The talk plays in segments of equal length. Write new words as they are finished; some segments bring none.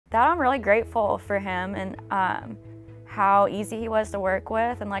That I'm really grateful for him and how easy he was to work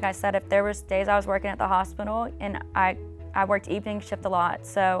with. And like I said, if there was days I was working at the hospital and I worked evening shift a lot,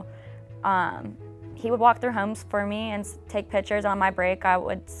 so he would walk through homes for me and take pictures. On my break, I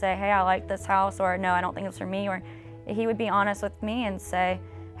would say, hey, I like this house, or no, I don't think it's for me. Or he would be honest with me and say,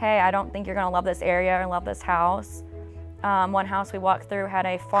 hey, I don't think you're gonna love this area or love this house. One house we walked through had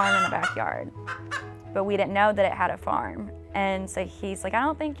a farm in the backyard, but we didn't know that it had a farm. And so he's like, I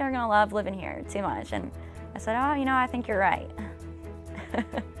don't think you're gonna love living here too much. And I said, oh, you know, I think you're right.